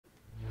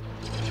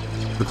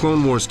The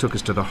Clone Wars took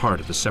us to the heart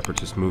of the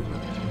Separatist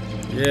movement.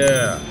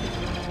 Yeah.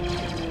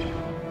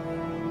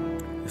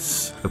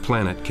 The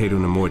planet Cato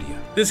Neimoidia.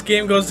 This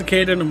game goes to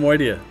Cato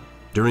Neimoidia.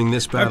 During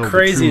this battle, the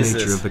true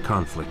nature of the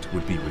conflict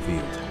would be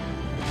revealed.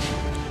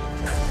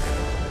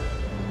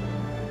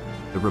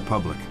 The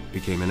Republic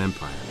became an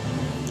empire.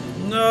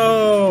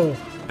 No!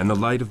 And the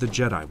light of the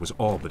Jedi was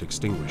all but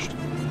extinguished.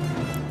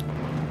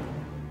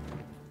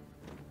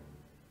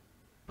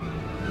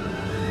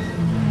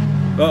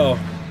 Uh-oh.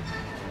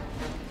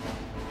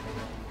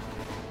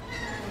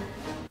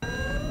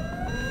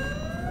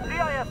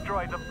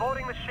 Droids are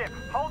boarding the ship.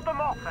 Hold them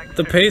off, X2.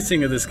 The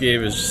pacing of this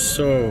game is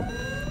so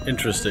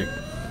interesting.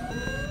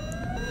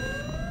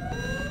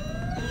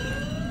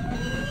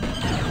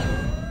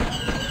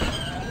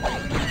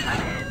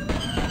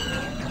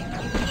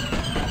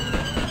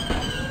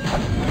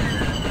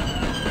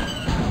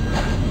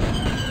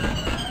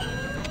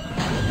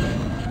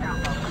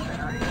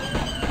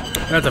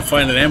 I have to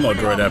find an ammo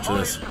droid after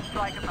this.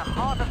 Strike at the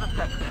heart of the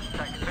Separatists,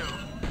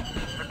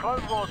 X2. The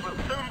Clone Wars will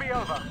soon be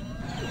over.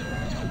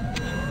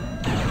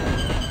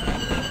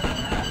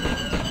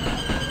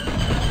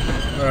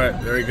 Alright,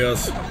 there he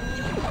goes. Is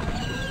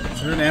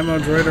there an ammo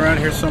droid around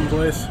here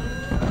someplace?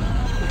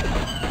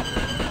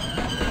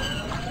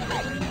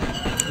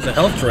 There's a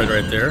health droid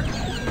right there.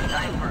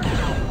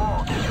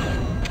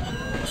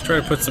 Let's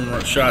try to put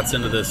some shots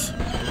into this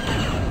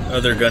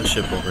other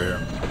gunship over here.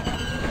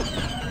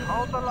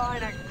 Hold the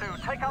line,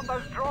 X2. Take out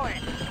those droids.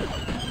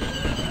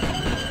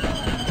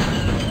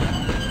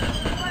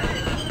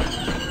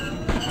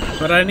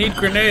 But I need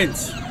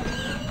grenades.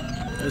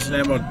 There's an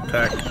ammo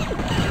pack.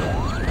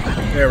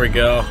 There we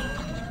go.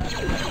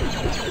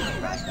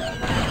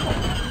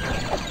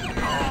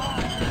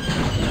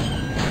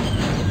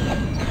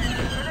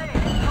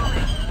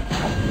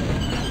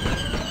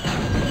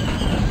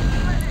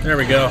 There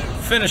we go.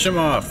 Finish him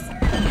off. Now,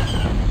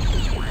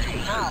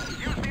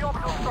 use the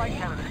orbital strike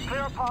cannon to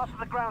clear a path to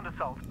the ground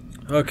assault.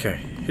 Okay,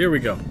 here we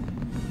go.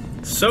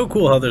 So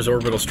cool how there's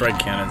orbital strike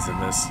cannons in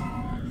this.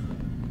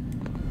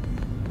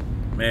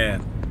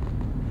 Man.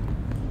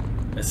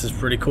 This is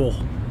pretty cool.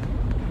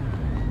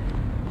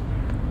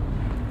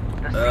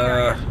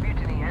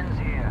 Mutiny ends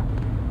here.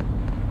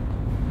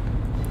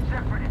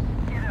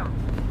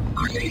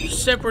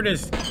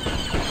 Separatists,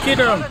 get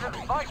him! It is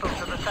vital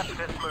to the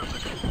Separatist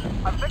movement.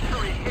 A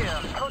victory here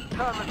could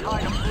turn the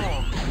tide of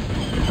war.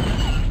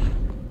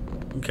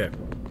 Okay.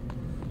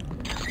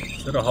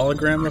 Is that a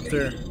hologram up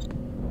there?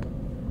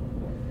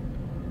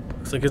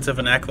 Looks like it's of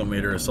an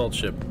acclimator assault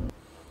ship.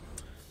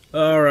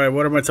 Alright,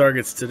 what are my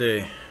targets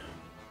today?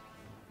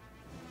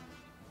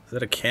 Is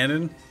that a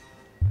cannon?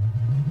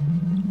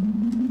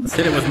 Let's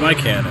hit it with my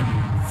cannon.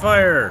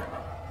 Fire!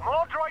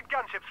 More droid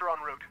gunships are en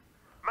route.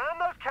 Man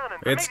those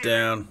cannons. It's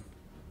down.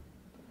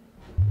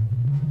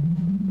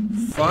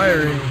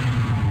 Firing.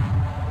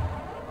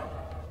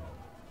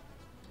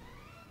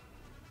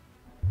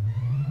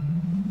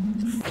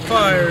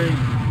 Firing.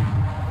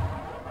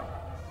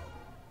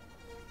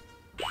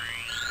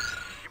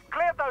 You've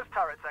cleared those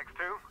turrets,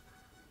 X2.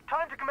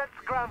 Time to commence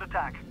the ground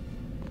attack.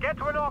 Get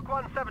to an Arc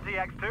 170,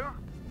 X2.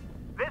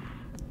 This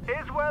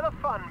is where the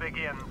fun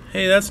begins.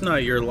 Hey, that's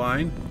not your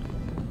line.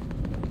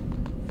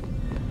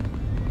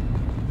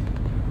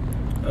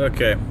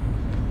 Okay.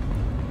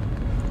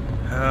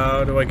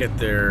 How do I get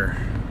there?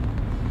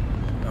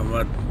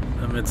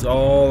 Amidst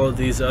all of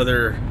these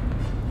other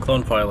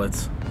clone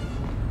pilots.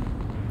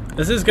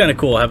 This is kind of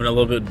cool, having a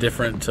little bit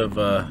different of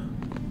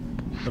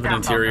an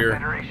interior.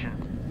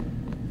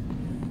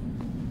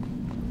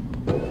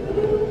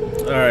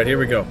 Alright, here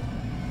we go.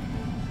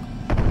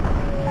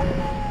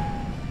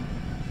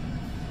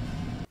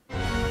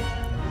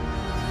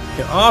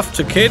 Okay, off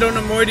to Cato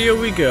Neimoidia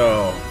we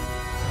go.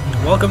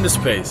 Welcome to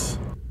space.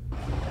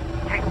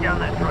 Take down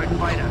that droid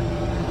fighter.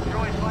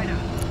 Droid fighter.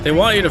 They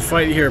want you to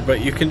fight here,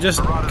 but you can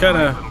just kind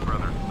of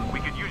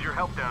We could use your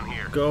help down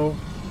here. go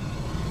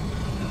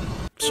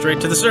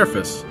straight to the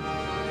surface.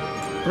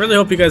 I really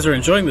hope you guys are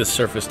enjoying this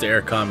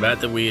surface-to-air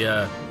combat that we,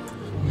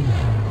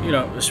 you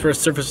know,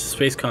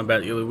 surface-to-space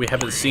combat we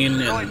haven't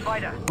seen in,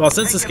 well,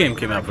 since this game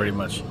came out, pretty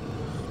much.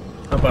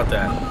 How about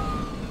that?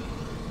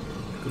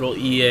 Good old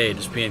EA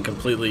just being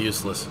completely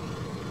useless.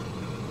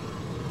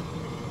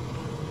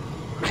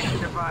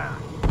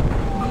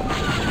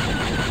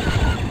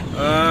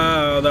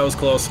 Oh, that was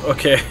close.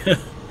 Okay.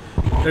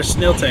 There's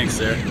snail tanks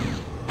there.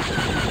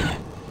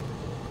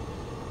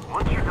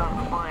 Once you're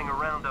done flying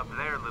around up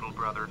there, little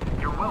brother,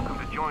 you're welcome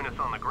to join us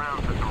on the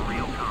ground for some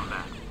real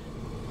combat.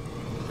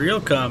 Real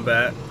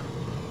combat?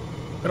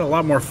 Got a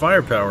lot more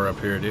firepower up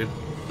here, dude.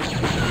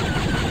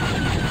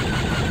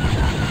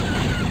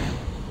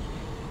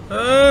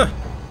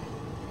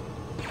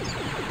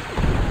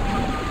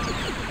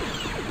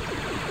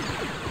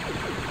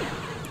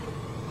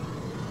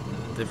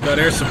 They've got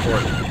air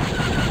support.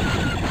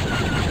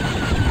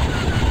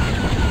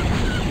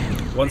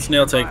 One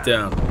snail tank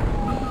down.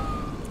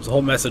 There's a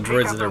whole mess of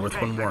droids in there with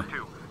one more.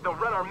 They'll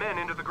run our men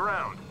into the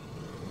ground.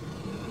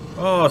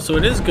 Oh, so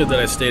it is good that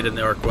I stayed in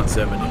the Arc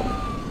 170.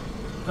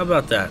 How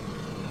about that?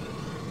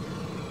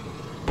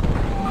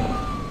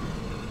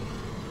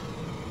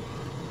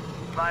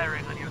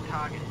 Firing on your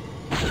target.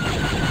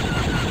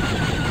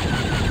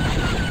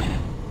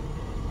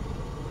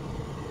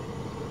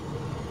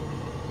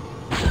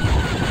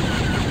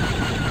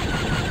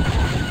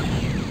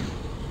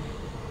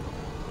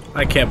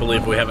 I can't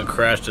believe we haven't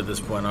crashed at this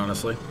point,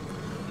 honestly.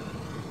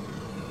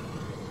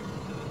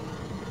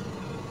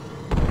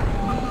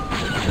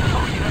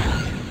 Oh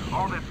yeah.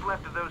 All that's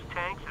left of those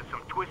tanks is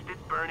some twisted,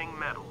 burning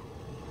metal.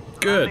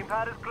 Good. Landing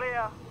pad is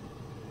clear.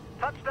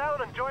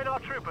 Touchdown and join our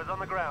troopers on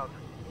the ground.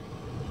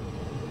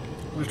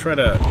 I'm gonna try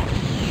to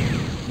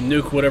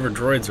nuke whatever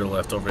droids are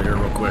left over here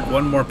real quick.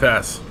 One more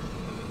pass.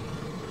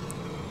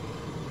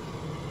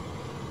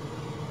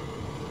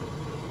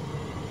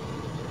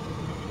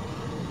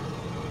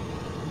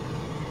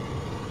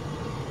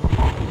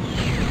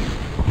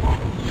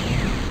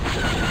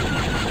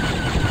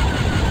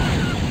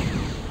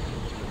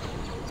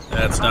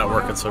 That's not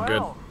working so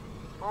good.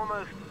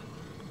 Almost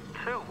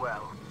too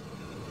well.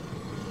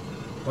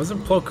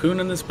 Wasn't Plo Koon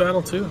in this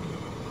battle too?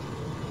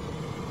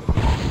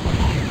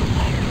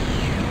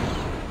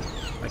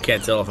 I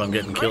can't tell if I'm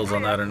getting kills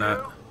on that or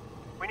not.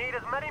 We need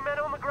as many men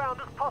on the ground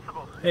as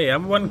possible. Hey,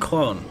 I'm one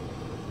clone.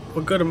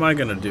 What good am I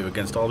gonna do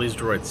against all these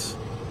droids?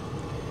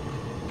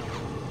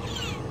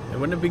 Hey,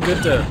 wouldn't it be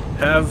good to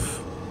have...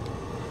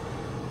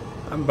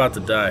 I'm about to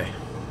die.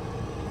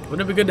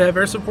 Wouldn't it be good to have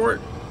air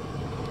support?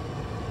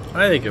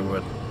 I think it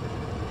would.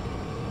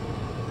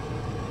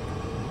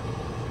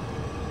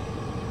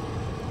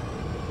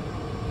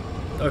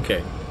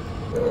 Okay.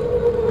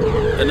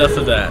 Enough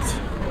of that.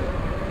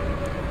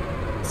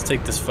 Let's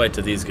take this fight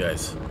to these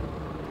guys.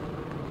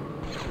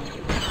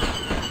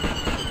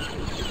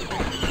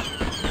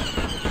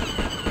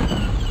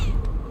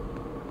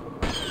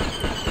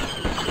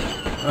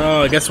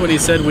 Oh, I guess when he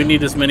said we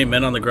need as many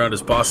men on the ground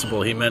as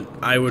possible, he meant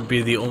I would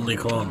be the only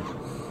clone.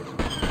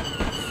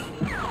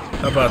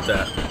 How about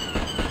that?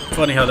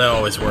 Funny how that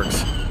always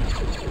works.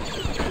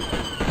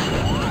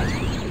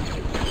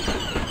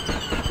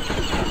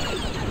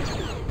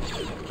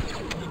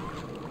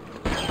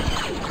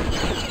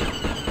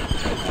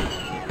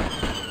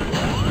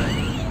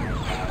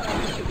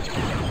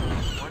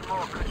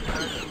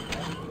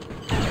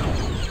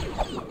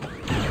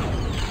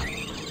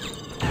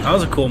 That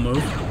was a cool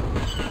move.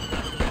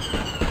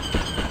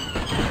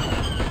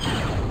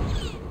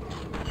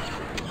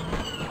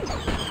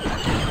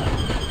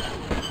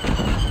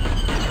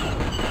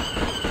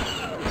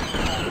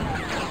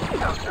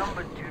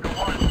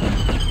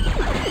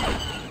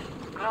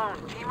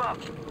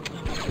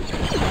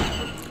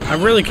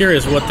 I'm really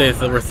curious what they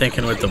were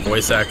thinking with the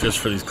voice actors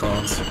for these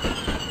clones.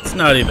 It's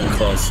not even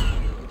close.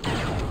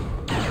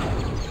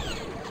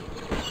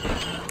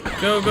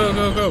 Go, go,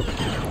 go, go.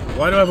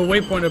 Why do I have a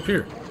waypoint up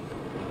here?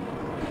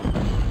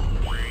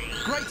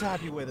 Great to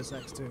have you with us,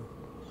 X2.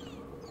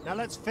 Now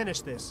let's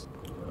finish this.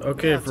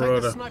 Okay, Take the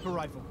Froda. sniper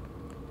rifle.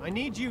 I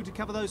need you to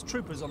cover those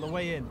troopers on the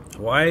way in.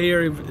 Why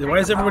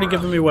is everybody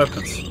giving me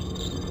weapons?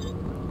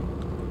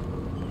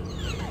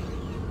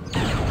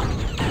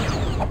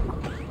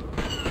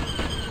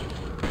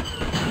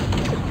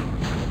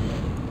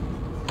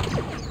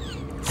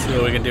 Let's see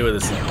what we can do with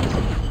this thing.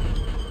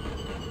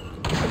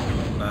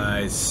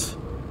 Nice.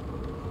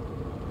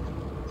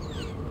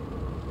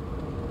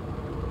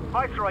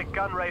 Viceroy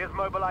Gunray has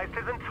mobilized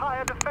his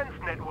entire defense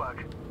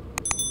network.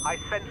 I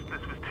sensed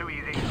this was too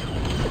easy.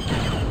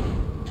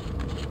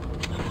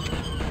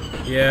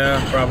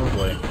 Yeah,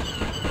 probably.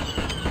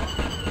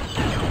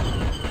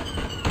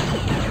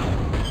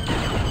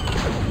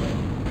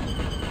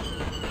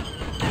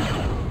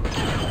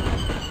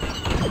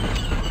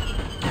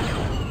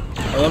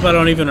 I love I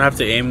don't even have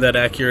to aim that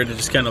accurate, it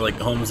just kind of like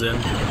homes in.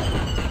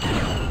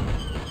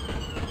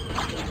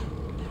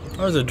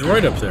 Oh, there's a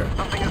droid up there.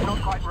 Something is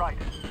not quite right.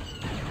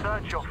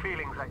 Search your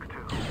feelings,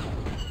 X2.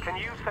 Can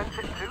you sense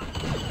it too?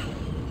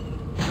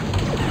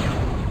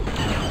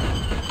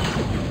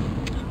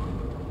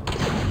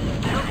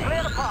 You'll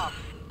clear the path.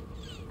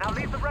 Now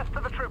leave the rest to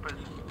the troopers.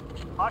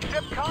 Our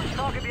ship can't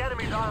target the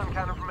enemy's ion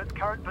cannon from its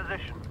current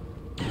position.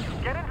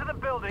 Get into the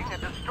building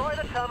and destroy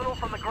the terminal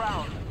from the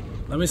ground.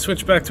 Let me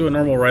switch back to a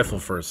normal rifle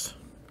first.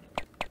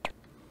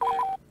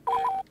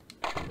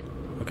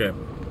 Okay.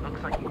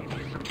 Looks like you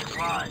need some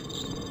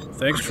supplies.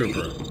 Thanks,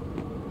 Trooper.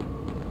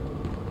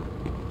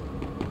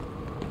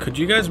 Could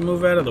you guys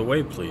move out of the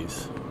way,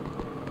 please?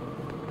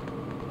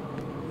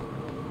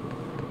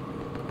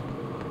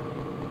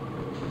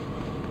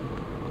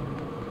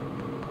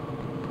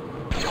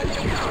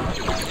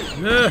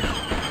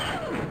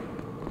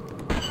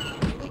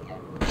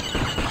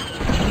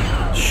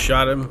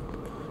 Shot him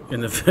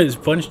in the face,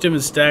 punched him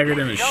and staggered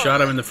him and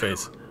shot him in the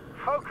face.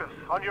 Focus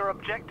on your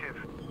objective.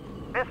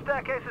 This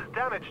staircase is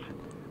damaged,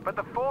 but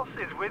the Force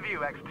is with you,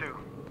 X2.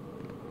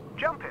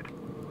 Jump it.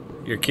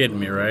 You're kidding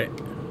me, right?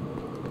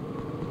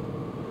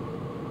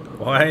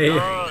 Why?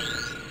 Good.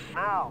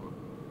 Now,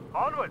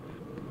 onwards.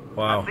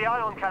 Wow. That's the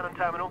ion cannon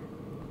terminal.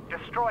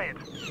 Destroy it.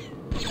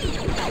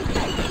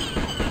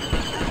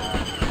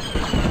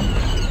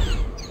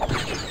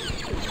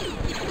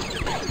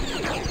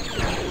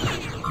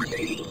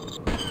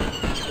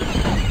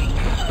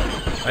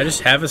 I I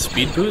just have a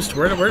speed boost?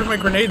 Where did my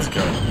grenades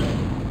go?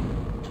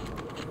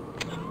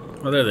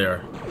 Oh, there they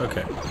are.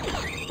 Okay.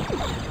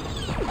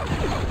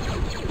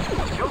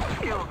 Your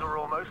skills are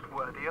almost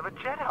worthy of a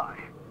Jedi.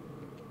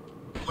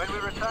 When we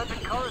return to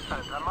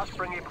Coruscant, I must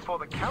bring you before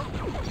the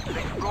Council and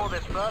explore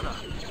this further.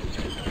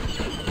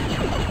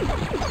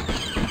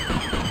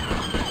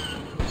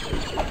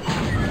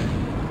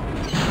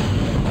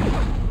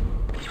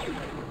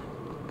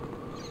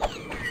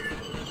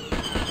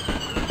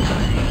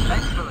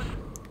 Excellent.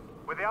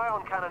 With the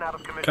ion cannon out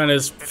of commission, Kind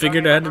of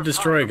figured I had to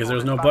destroy it because there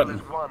was no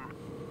button.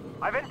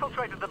 I've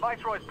infiltrated the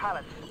Viceroy's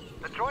palace.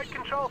 The droid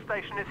control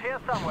station is here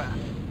somewhere.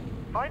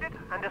 Find it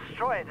and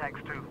destroy it,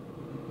 X2.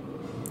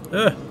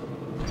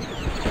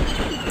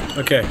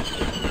 Okay.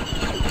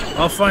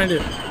 I'll find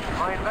it.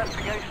 My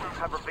investigations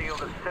have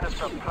revealed a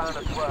sinister plan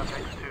at work,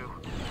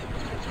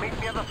 X2. Meet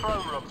me in the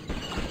throne room.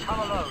 Come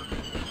alone.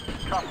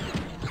 Trust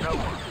no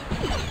one.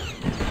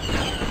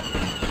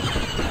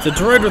 It's a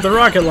droid with a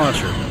rocket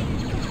launcher.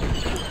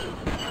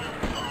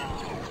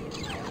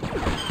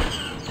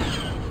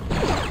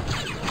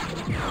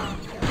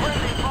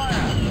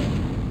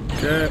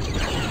 Okay.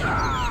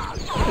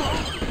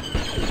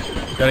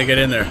 Gotta get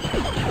in there.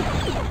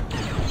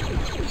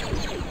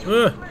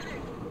 Ugh.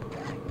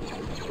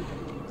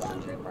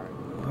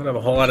 I don't have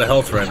a whole lot of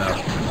health right now.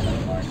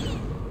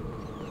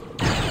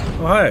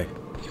 Oh, hi.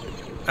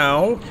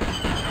 Ow.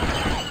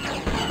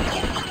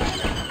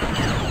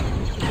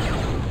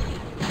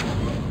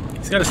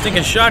 He's got a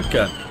stinking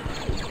shotgun.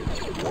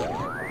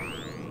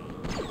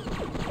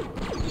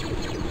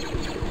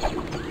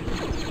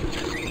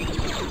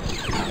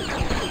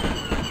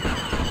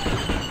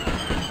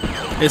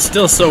 It's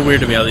still so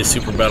weird to me how these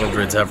super battle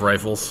droids have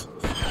rifles.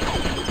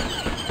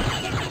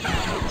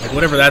 Like,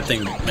 whatever that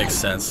thing makes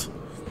sense.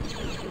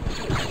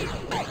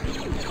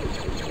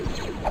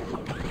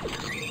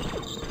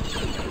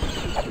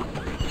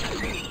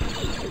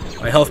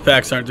 My health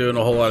packs aren't doing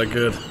a whole lot of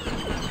good.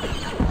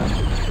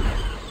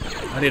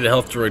 I need a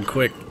health droid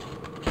quick.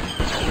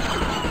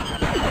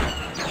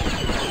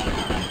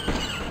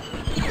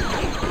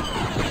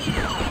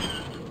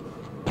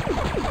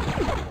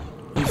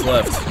 Who's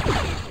left?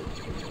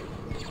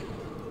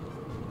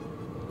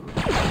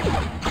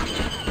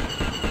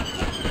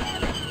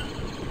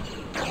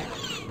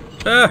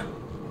 Ah!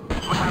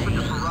 What happened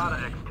to Parada,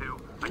 X2?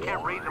 I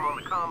can't raise him on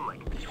the comm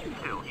link.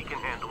 Still, he can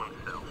handle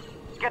himself.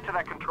 Get to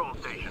that control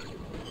station.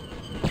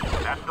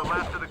 That's the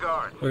last of the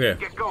guards. Okay.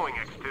 Get going,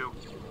 X2.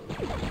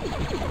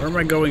 Where am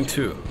I going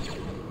to?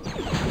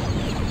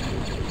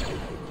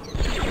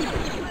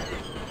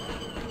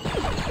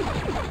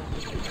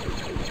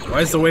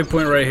 Why is the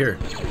waypoint right here?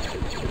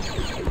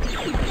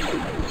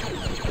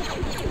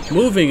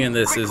 Moving in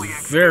this is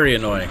very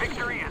annoying.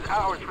 Victory is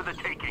ours for the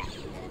taking.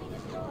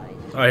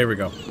 Oh, here we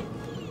go.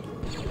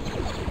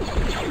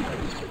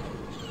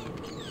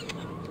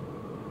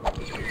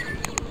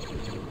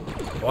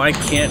 Why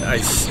can't I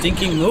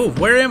stinking move?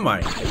 Where am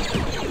I?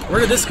 Where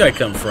did this guy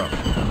come from?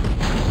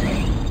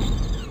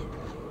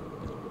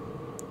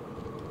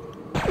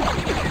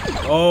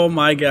 Oh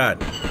my god.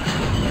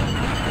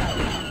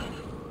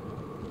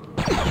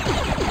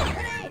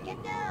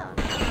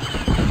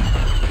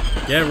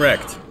 Get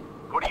wrecked.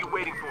 What are you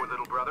waiting for,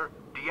 little brother?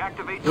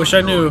 Deactivate. Wish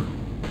I knew.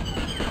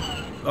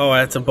 Oh,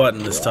 that's a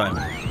button this time.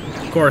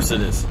 Of course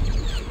it is.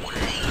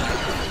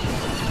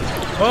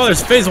 Oh,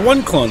 there's Phase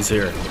 1 clones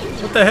here.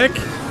 What the heck?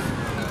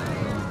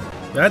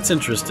 That's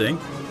interesting.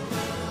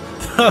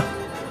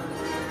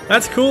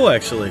 That's cool,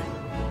 actually.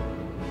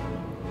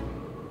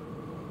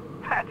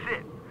 That's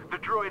it. The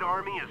droid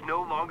army is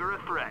no longer a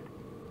threat.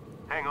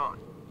 Hang on.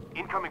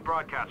 Incoming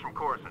broadcast from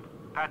Coruscant.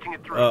 Patching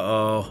it through.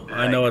 Uh-oh.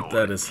 I know what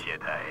that is.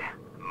 Jedi.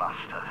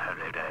 Master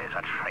Herida is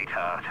a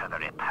traitor to the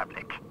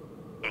Republic.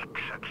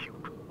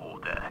 Execute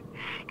Order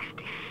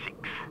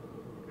 66.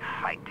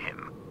 Find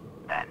him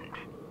and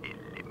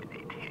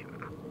eliminate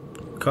him.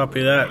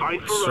 Copy that,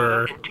 Find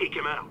sir. Parada and take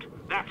him out.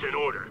 That's an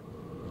order.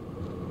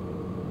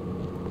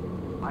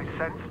 I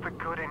sense the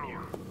good in you.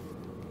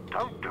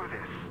 Don't do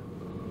this.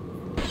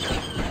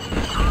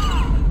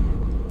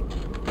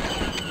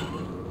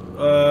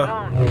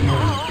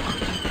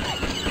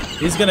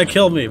 He's gonna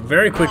kill me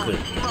very quickly.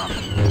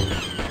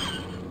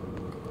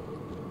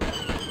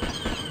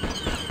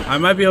 I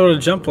might be able to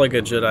jump like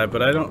a Jedi,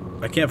 but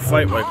I can't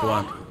fight like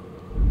one.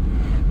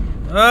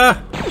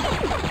 Ah!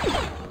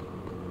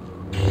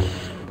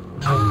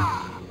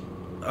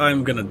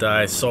 I'm gonna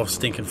die so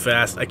stinking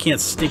fast. I can't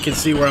stinking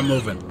see where I'm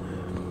moving.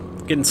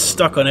 I'm getting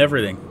stuck on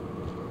everything.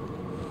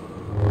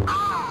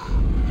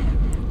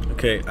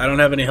 Okay, I don't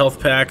have any health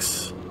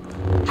packs.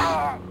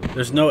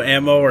 There's no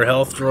ammo or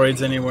health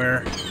droids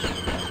anywhere.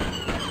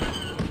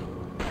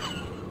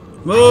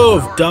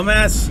 Move,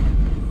 dumbass!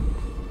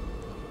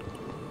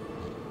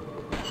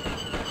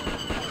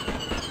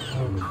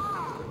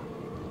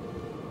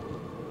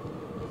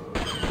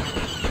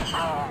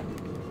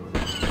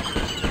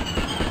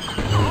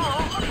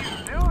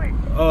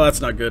 Oh,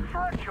 that's not good.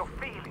 Search your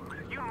feelings.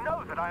 You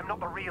know that I am not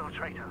the real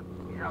traitor.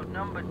 He's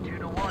outnumbered 2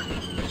 to 1.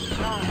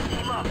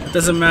 Team up. It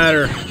doesn't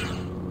matter.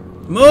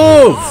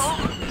 Move!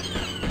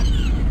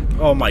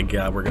 Oh my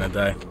god, we're gonna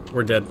die.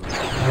 We're dead.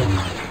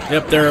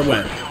 Yep, there it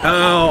went.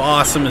 How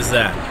awesome is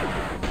that?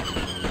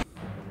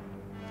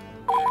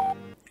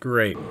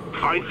 Great.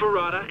 Find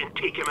Ferrata and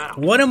take him out.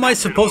 What am I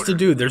supposed to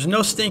do? There's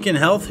no stinking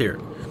health here.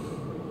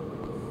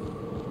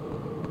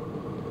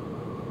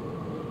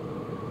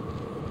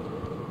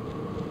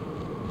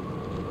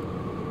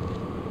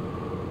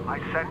 I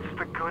sense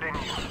the good in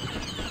you.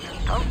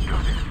 Don't do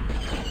this.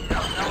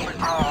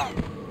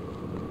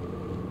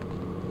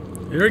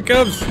 Here it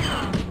comes.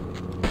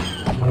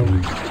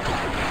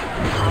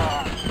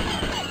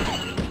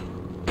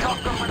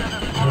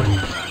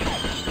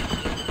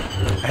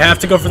 I have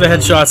to go for the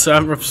headshots.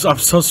 I'm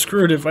so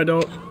screwed if I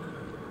don't.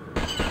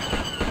 Become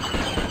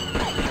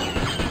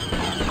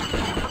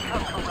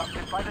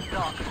corrupted by the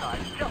dark side,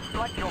 just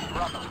like your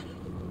brother.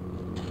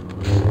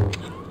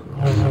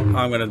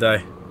 I'm gonna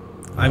die.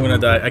 I'm gonna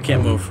die. I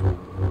can't move.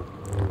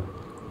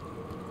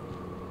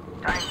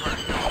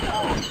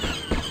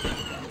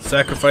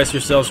 Sacrifice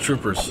yourselves,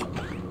 troopers.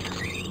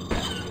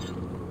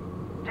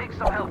 Take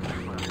some help.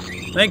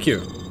 Thank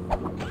you.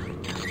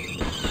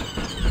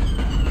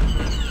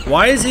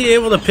 Why is he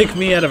able to pick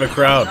me out of a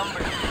crowd?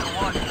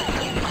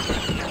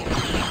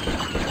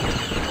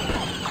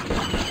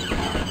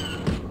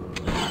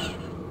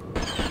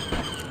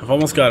 I've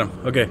almost got him.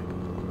 Okay.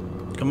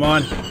 Come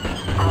on.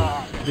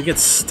 They get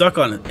stuck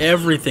on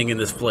everything in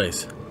this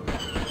place.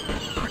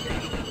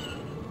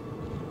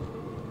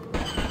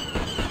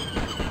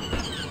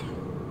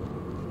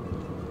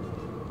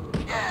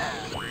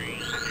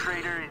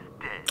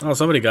 Oh,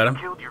 somebody got him.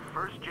 Killed your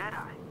first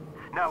Jedi.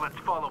 Now let's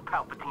follow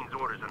Palpatine's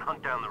orders and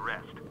hunt down the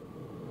rest.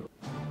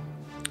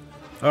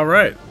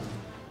 Alright.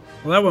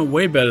 Well, that went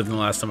way better than the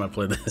last time I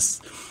played this.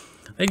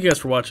 Thank you guys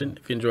for watching.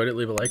 If you enjoyed it,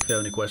 leave a like. If you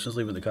have any questions,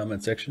 leave it in the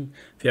comment section.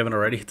 If you haven't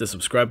already, hit the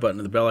subscribe button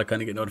and the bell icon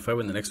to get notified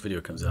when the next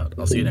video comes out.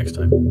 I'll see you next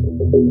time.